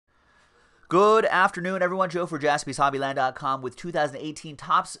Good afternoon, everyone. Joe for JaspysHobbyland.com with 2018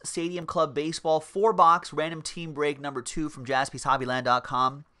 Topps Stadium Club Baseball 4-box random team break number 2 from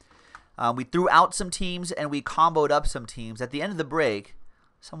JaspysHobbyland.com. We threw out some teams and we comboed up some teams. At the end of the break,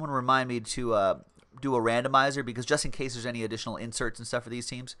 someone remind me to do a randomizer because just in case there's any additional inserts and stuff for these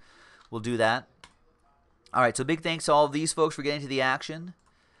teams, we'll do that. All right, so big thanks to all of these folks for getting to the action.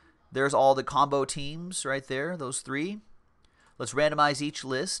 There's all the combo teams right there, those 3. Let's randomize each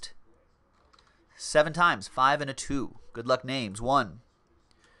list 7 times, 5 and a 2. Good luck names. 1,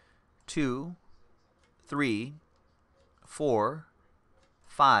 2, 3, 4,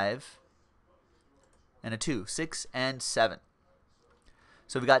 5, and a 2. 6 and 7.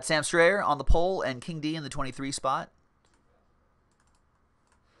 So we got Sam Strayer on the pole and King D in the 23 spot.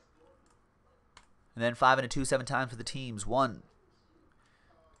 And then 5 and a 2, 7 times for the teams. 1,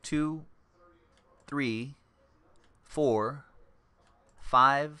 2, 3, 4,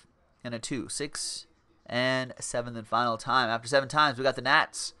 5, and a 2. 6 and 7, then final time. After 7 times, we got the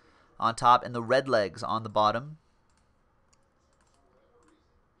Nats on top and the Redlegs on the bottom.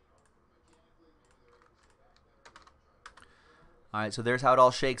 All right, so there's how it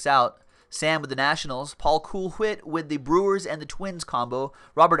all shakes out. Sam with the Nationals, Paul Coolwhit with the Brewers and the Twins combo,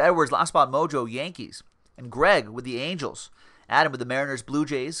 Robert Edwards, Last Spot Mojo, Yankees, and Greg with the Angels, Adam with the Mariners, Blue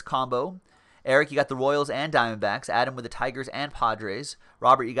Jays combo, Eric, you got the Royals and Diamondbacks, Adam with the Tigers and Padres,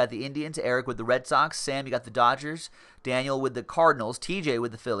 Robert, you got the Indians, Eric with the Red Sox, Sam, you got the Dodgers, Daniel with the Cardinals, TJ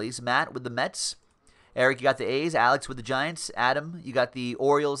with the Phillies, Matt with the Mets, Eric, you got the A's, Alex with the Giants, Adam, you got the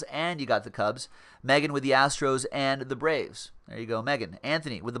Orioles and you got the Cubs, Megan with the Astros and the Braves. There you go, Megan.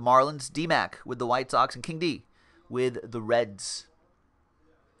 Anthony with the Marlins, D-Mac with the White Sox, and King D with the Reds.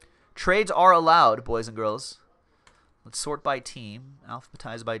 Trades are allowed, boys and girls. Let's sort by team,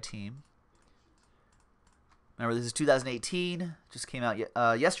 alphabetize by team. Remember, this is 2018, just came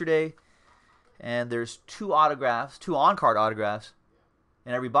out yesterday, and there's 2 autographs, 2 on-card autographs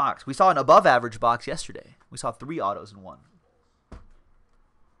in every box. We saw an above-average box yesterday. We saw 3 autos in one.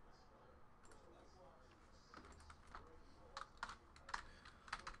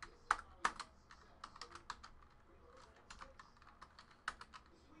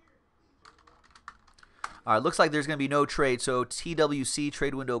 All right, looks like there's going to be no trade, so TWC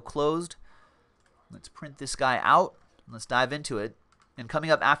trade window closed. Let's print this guy out. Let's dive into it. And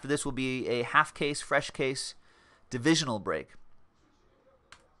coming up after this will be a half case, fresh case, divisional break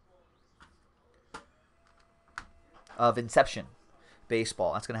of Inception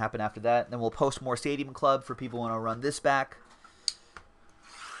Baseball. That's going to happen after that. Then we'll post more Stadium Club for people who want to run this back.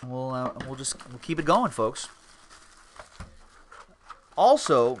 We'll keep it going, folks.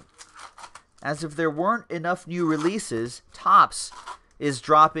 Also, as if there weren't enough new releases, Topps is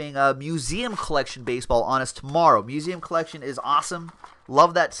dropping a Museum Collection Baseball on us tomorrow. Museum Collection is awesome.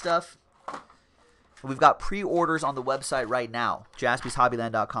 Love that stuff. We've got pre-orders on the website right now,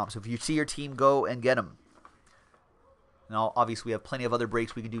 JaspysHobbyland.com. So if you see your team, go and get them. And obviously, we have plenty of other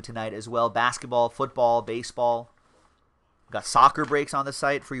breaks we can do tonight as well. Basketball, football, baseball. We've got soccer breaks on the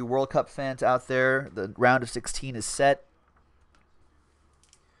site for you World Cup fans out there. The round of 16 is set.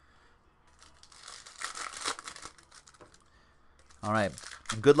 All right,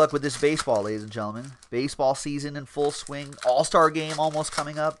 and good luck with this baseball, ladies and gentlemen. Baseball season in full swing. All-Star game almost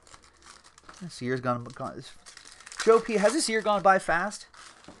coming up. This year's gone. Joe P, has this year gone by fast?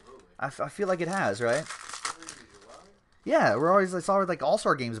 I feel like it has, right? Yeah, it's always like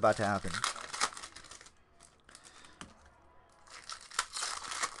All-Star game's about to happen.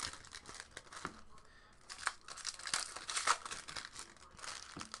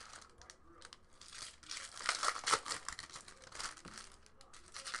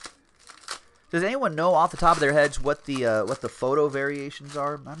 Does anyone know off the top of their heads what the photo variations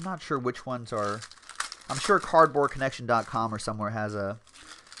are? I'm not sure which ones are. I'm sure cardboardconnection.com or somewhere has a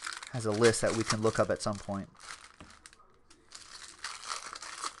list that we can look up at some point.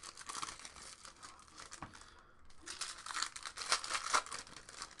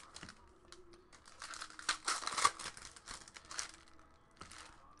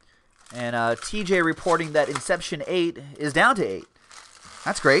 And TJ reporting that Inception 8 is down to 8.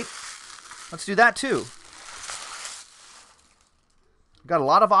 That's great. Let's do that too. We've got a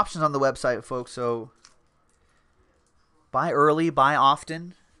lot of options on the website, folks, so buy early, buy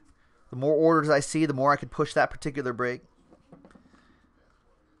often. The more orders I see, the more I can push that particular break.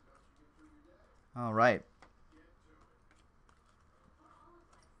 All right.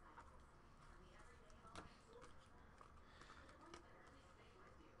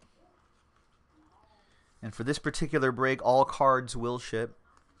 And for this particular break, all cards will ship.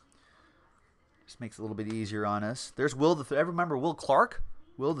 Just makes it a little bit easier on us. There's Will the... Ever remember Will Clark?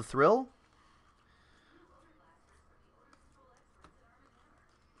 Will the Thrill?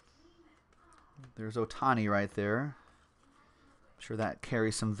 There's Ohtani right there. I'm sure that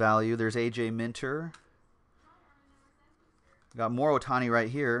carries some value. There's AJ Minter. Got more Ohtani right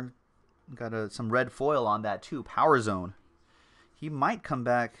here. Got some red foil on that too. Power Zone. He might come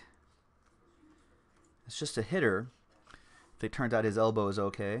back. It's just a hitter. If it turns out his elbow is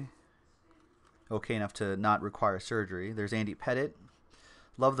okay. Okay enough to not require surgery. There's Andy Pettitte.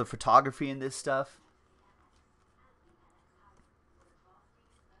 Love the photography in this stuff.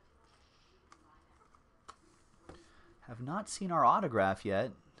 Have not seen our autograph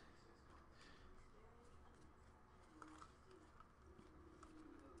yet.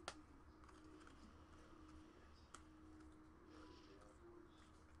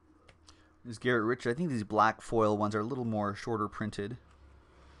 This is Garrett Richards. I think these black foil ones are a little more shorter printed.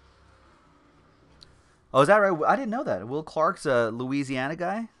 Oh, is that right? I didn't know that. Will Clark's a Louisiana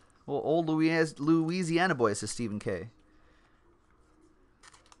guy? Well, old Louisiana boy, says Stephen K.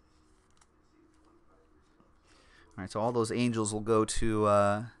 All right, so all those Angels will go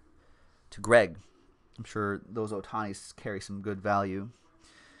to Greg. I'm sure those Ohtanis carry some good value.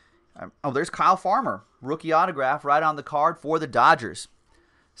 Oh, there's Kyle Farmer. Rookie autograph right on the card for the Dodgers.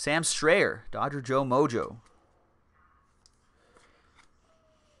 Sam Strayer, Dodger Joe Mojo.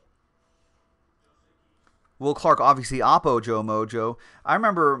 Will Clark, obviously, Oppo Joe Mojo. I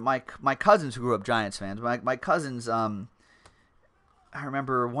remember my cousins who grew up Giants fans. My cousins, I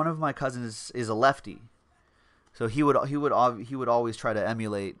remember one of my cousins is a lefty, so he would always try to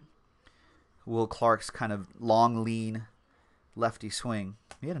emulate Will Clark's kind of long, lean lefty swing.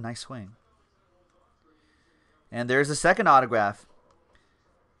 He had a nice swing. And there's a second autograph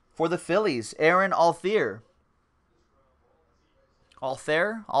for the Phillies, Aaron Altherr.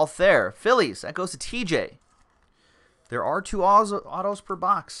 Altherr. Phillies. That goes to TJ. There are 2 autos per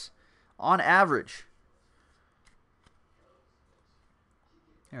box on average.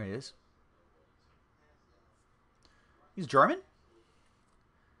 There he is. He's German?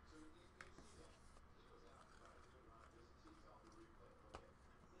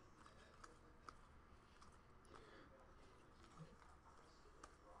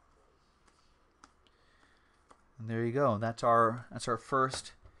 And there you go. That's our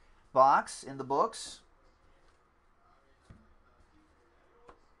first box in the books.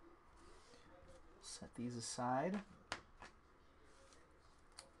 Set these aside.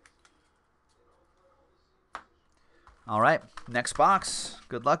 All right, next box.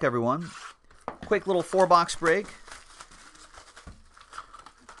 Good luck, everyone. Quick little 4-box break.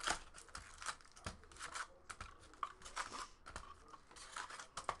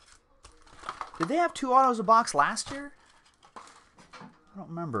 Did they have 2 autos a box last year? I don't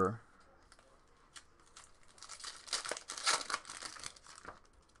remember.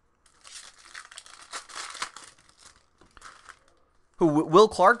 Who, Will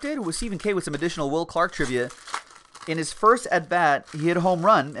Clark did? With Stephen K with some additional Will Clark trivia. In his first at-bat, he hit a home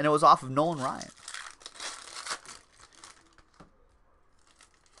run, and it was off of Nolan Ryan.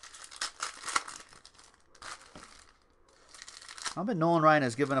 I bet Nolan Ryan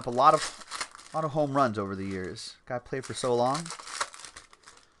has given up a lot of home runs over the years. Guy played for so long.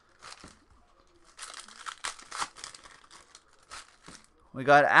 We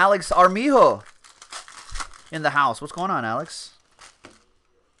got Alex Armijo in the house. What's going on, Alex?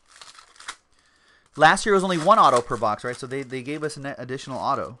 Last year was only 1 auto per box, right? So they gave us an additional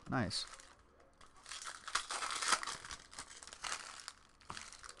auto. Nice.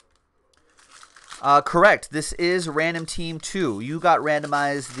 Correct. This is Random Team 2. You got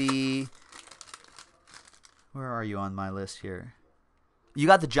randomized the... Where are you on my list here? You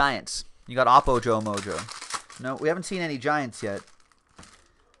got the Giants. You got Oppo Joe Mojo. No, we haven't seen any Giants yet.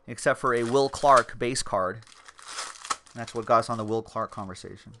 Except for a Will Clark base card. That's what got us on the Will Clark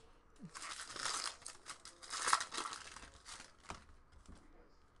conversation.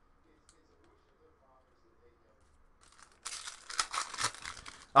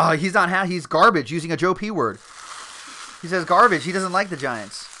 Oh, he's garbage using a Joe P word. He says garbage. He doesn't like the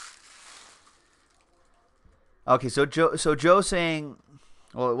Giants. Okay, so Joe's saying,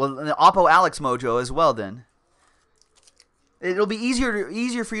 well, Oppo Alex Mojo as well. Then it'll be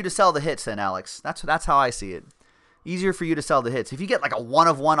easier for you to sell the hits then, Alex. That's how I see it. Easier for you to sell the hits. If you get like a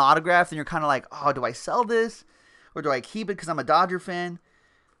 1-of-1 autograph, then you're kind of like, oh, do I sell this or do I keep it because I'm a Dodger fan?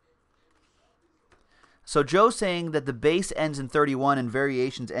 So Joe's saying that the base ends in 31 and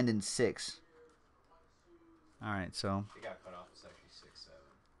variations end in 6. All right, so. It got cut off. It's actually 6-7.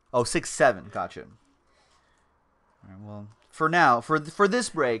 Oh, 6-7. Gotcha. All right, well, for now, for this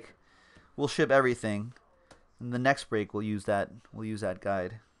break, we'll ship everything. And the next break, we'll use that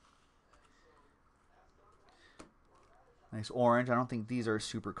guide. Nice orange. I don't think these are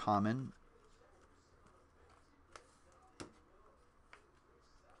super common.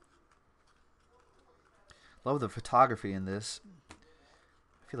 Love the photography in this.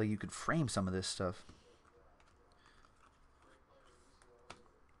 I feel like you could frame some of this stuff.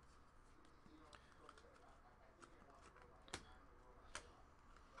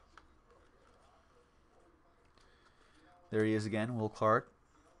 There he is again, Will Clark.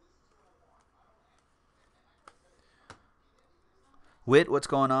 Whit, what's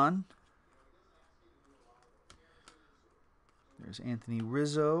going on? There's Anthony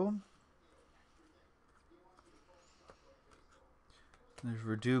Rizzo. There's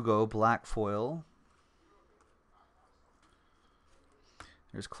Verdugo, black foil.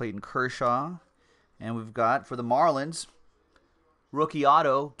 There's Clayton Kershaw. And we've got, for the Marlins, rookie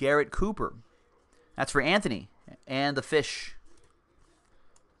auto, Garrett Cooper. That's for Anthony and the Fish.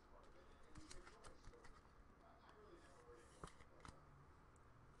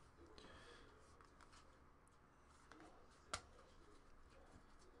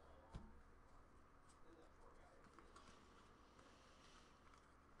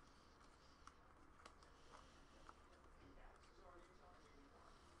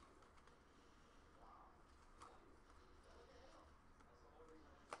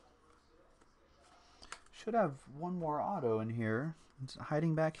 Should have one more auto in here. It's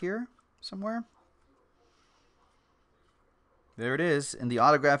hiding back here somewhere. There it is. And the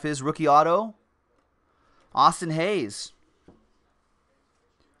autograph is rookie auto, Austin Hayes.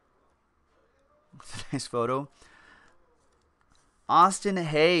 Nice photo. Austin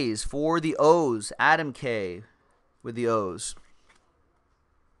Hayes for the O's. Adam K with the O's.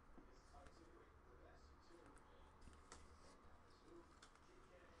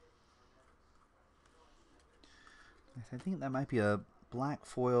 I think that might be a black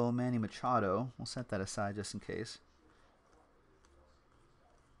foil Manny Machado. We'll set that aside just in case.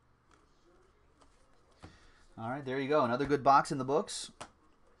 All right, there you go. Another good box in the books.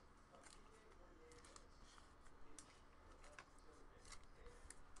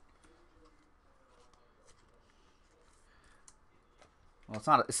 Well,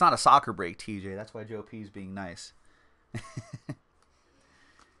 it's not a soccer break, TJ. That's why Joe P is being nice.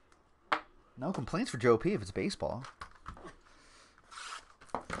 No complaints for Joe P if it's baseball.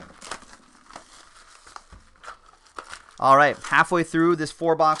 All right, halfway through this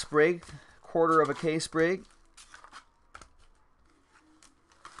 4-box break, quarter of a case break.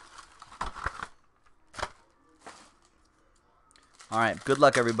 All right, good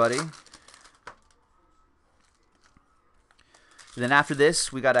luck, everybody. And then after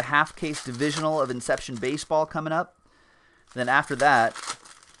this, we got a half-case divisional of Inception Baseball coming up. And then after that,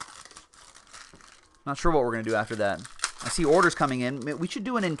 not sure what we're going to do after that. I see orders coming in. We should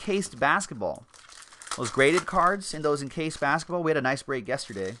do an encased basketball. Those graded cards in those encased basketball. We had a nice break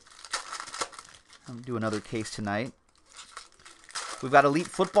yesterday. I'm going to do another case tonight. We've got Elite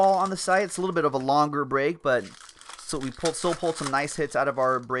Football on the site. It's a little bit of a longer break, but so we still pulled some nice hits out of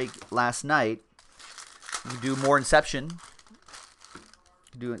our break last night. We can do more Inception.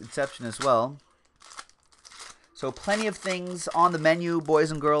 Do Inception as well. So plenty of things on the menu,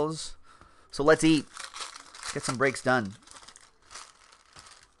 boys and girls. So let's eat. Let's get some breaks done.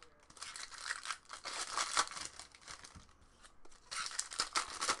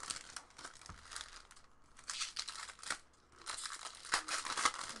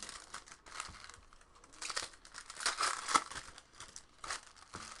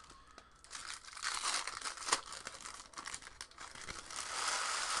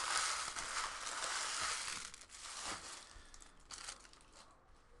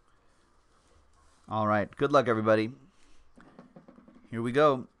 All right. Good luck, everybody. Here we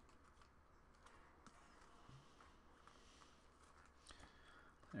go.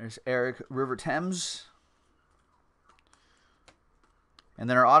 There's Eric River Thames. And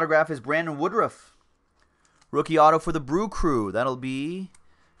then our autograph is Brandon Woodruff. Rookie auto for the Brew Crew. That'll be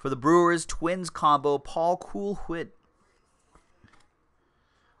for the Brewers Twins combo, Paul Coolwhit.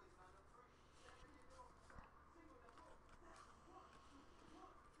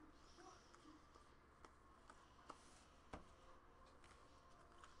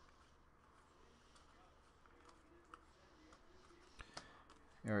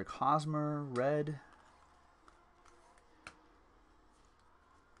 Eric Hosmer, red.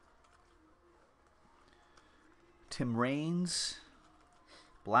 Tim Raines,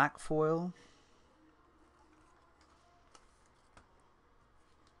 black foil.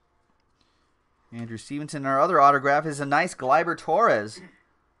 Andrew Stevenson. Our other autograph is a nice Gleyber Torres.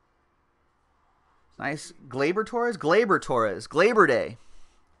 Nice Gleyber Torres? Gleyber Torres. Gleyber Day.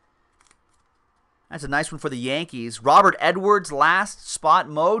 That's a nice one for the Yankees. Robert Edwards, last spot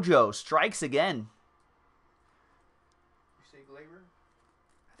mojo. Strikes again. You say Gleyber?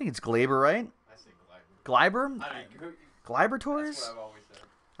 I think it's Gleyber, right? I say Gleyber. Gleiber? I mean, Gleiber that's Torres? what I've always said.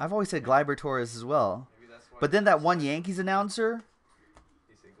 I've always said Gleiber Torres as well. Maybe that's why. But then that one Yankees announcer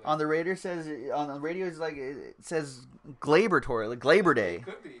He said on the radio is like it says Glaber Torres, like Glaber Day. It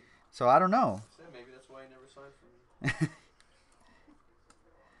could be. So I don't know. So maybe that's why he never signed for me.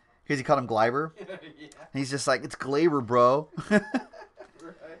 Because he called him Gleiber. Yeah. And he's just like, it's Glaber, bro. Right.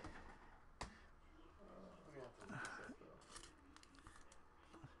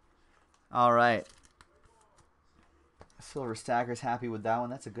 All right. Silver Stacker's happy with that one.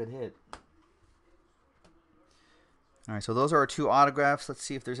 That's a good hit. All right, so those are our 2 autographs. Let's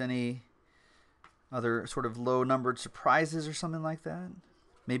see if there's any other sort of low-numbered surprises or something like that.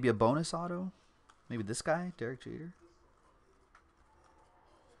 Maybe a bonus auto. Maybe this guy, Derek Jeter.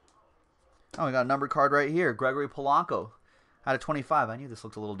 Oh, we got a numbered card right here. Gregory Polanco out of 25. I knew this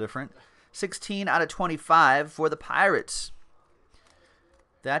looked a little different. 16 out of 25 for the Pirates.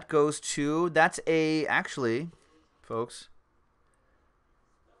 That goes to, actually, folks,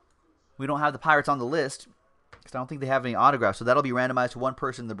 we don't have the Pirates on the list because I don't think they have any autographs. So that'll be randomized to one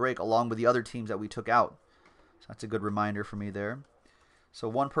person in the break along with the other teams that we took out. So that's a good reminder for me there. So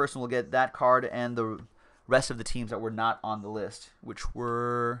one person will get that card and the rest of the teams that were not on the list, which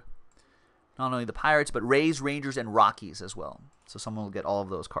were not only the Pirates, but Rays, Rangers, and Rockies as well. So someone will get all of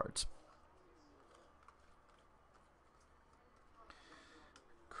those cards.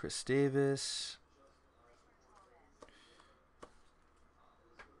 Chris Davis.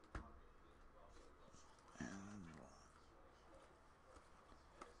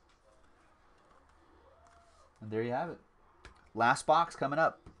 And there you have it. Last box coming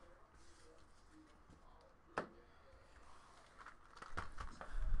up.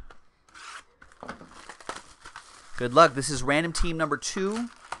 Good luck. This is random team number 2.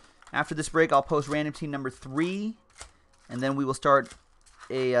 After this break, I'll post random team number 3. And then we will start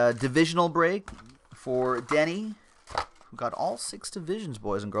a divisional break for Denny, who got all 6 divisions,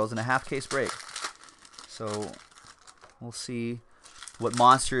 boys and girls, in a half-case break. So we'll see what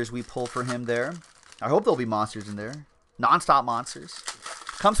monsters we pull for him there. I hope there'll be monsters in there. Non-stop monsters.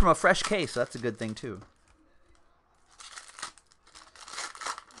 Comes from a fresh case, so that's a good thing, too.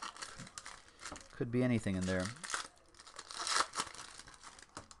 Could be anything in there.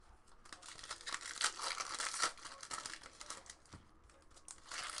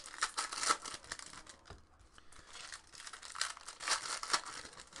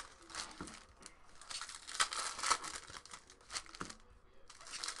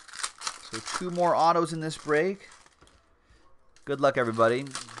 So 2 more autos in this break. Good luck, everybody.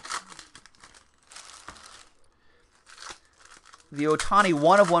 The Ohtani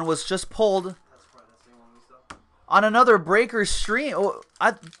 1/1 was just pulled on another breaker stream. Oh,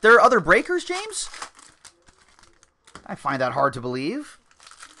 there are other breakers, James? I find that hard to believe.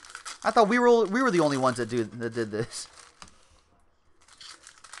 I thought we were the only ones that did this.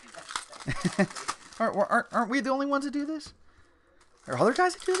 aren't we the only ones that do this? Are other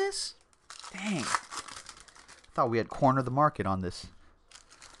guys that do this? Dang. I thought we had cornered the market on this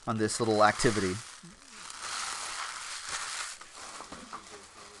little activity.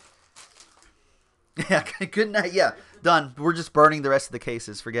 Yeah, good night. Yeah, done. We're just burning the rest of the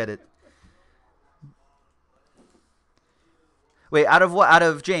cases. Forget it. Wait, out of what? Out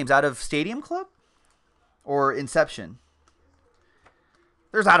of James? Out of Stadium Club? Or Inception?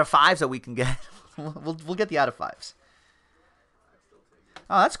 There's out of 5s that we can get. We'll get the out of 5s.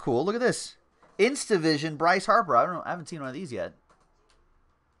 Oh, that's cool. Look at this. Instavision Bryce Harper. I haven't seen one of these yet.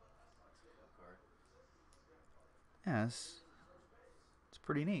 Yes. It's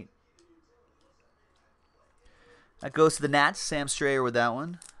pretty neat. That goes to the Nats. Sam Strayer with that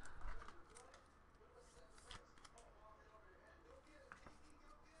one.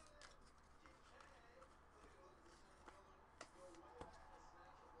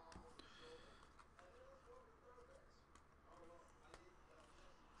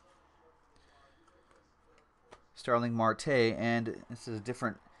 Starling Marte, and this is a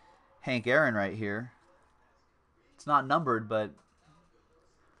different Hank Aaron right here. It's not numbered, but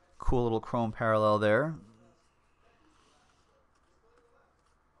cool little chrome parallel there.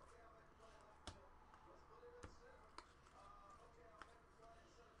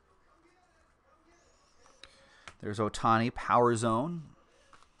 There's Ohtani, Power Zone.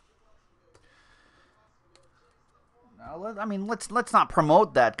 Now, I mean, let's not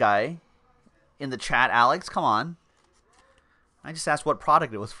promote that guy in the chat, Alex. Come on. I just asked what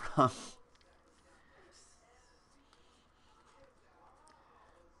product it was from.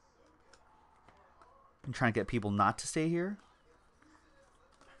 I'm trying to get people not to stay here.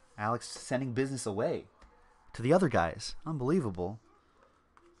 Alex sending business away to the other guys. Unbelievable.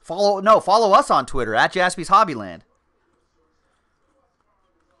 Follow us on Twitter at Jaspys Hobbyland.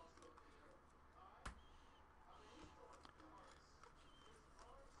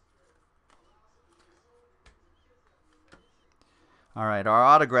 All right, our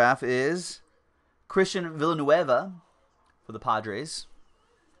autograph is Christian Villanueva for the Padres.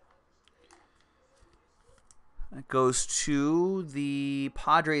 That goes to the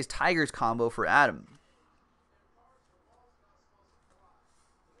Padres-Tigers combo for Adam.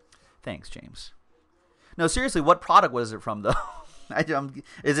 Thanks, James. No, seriously, what product was it from, though?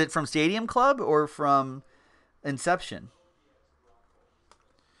 Is it from Stadium Club or from Inception?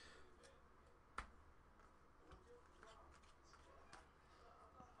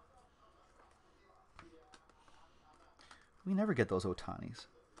 We never get those Otanis.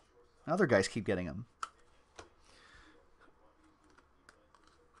 Other guys keep getting them.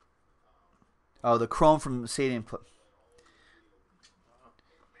 Oh, the chrome from Stadium Club.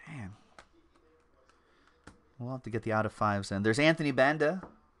 Man. We'll have to get the out of fives then. There's Anthony Banda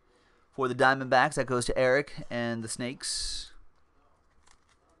for the Diamondbacks. That goes to Eric and the Snakes.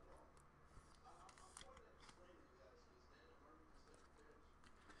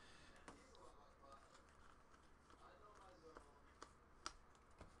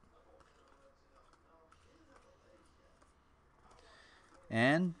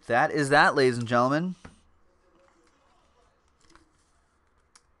 And that is that, ladies and gentlemen.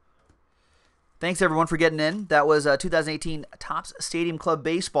 Thanks, everyone, for getting in. That was 2018 Topps Stadium Club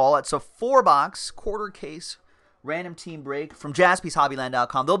Baseball. It's a 4-box, quarter case, random team break from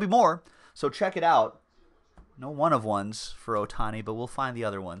JaspysHobbyland.com. There'll be more, so check it out. No one-of-ones for Ohtani, but we'll find the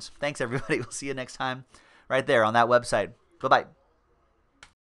other ones. Thanks, everybody. We'll see you next time right there on that website. Bye-bye.